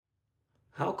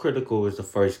How critical is the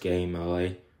first game, LA?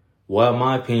 Well, in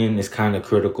my opinion, it's kind of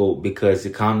critical because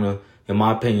it kind of, in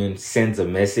my opinion, sends a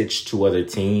message to other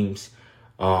teams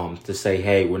to say,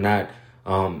 hey, we're not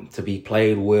to be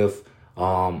played with.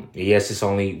 Yes,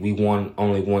 we won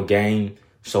only one game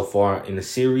so far in the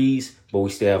series, but we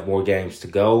still have more games to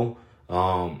go.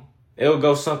 It'll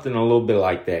go something a little bit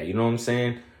like that. You know what I'm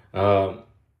saying? Uh,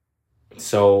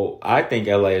 so I think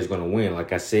LA is going to win,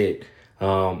 like I said,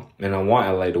 and I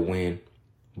want LA to win,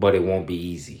 but it won't be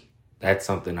easy. That's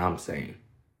something I'm saying.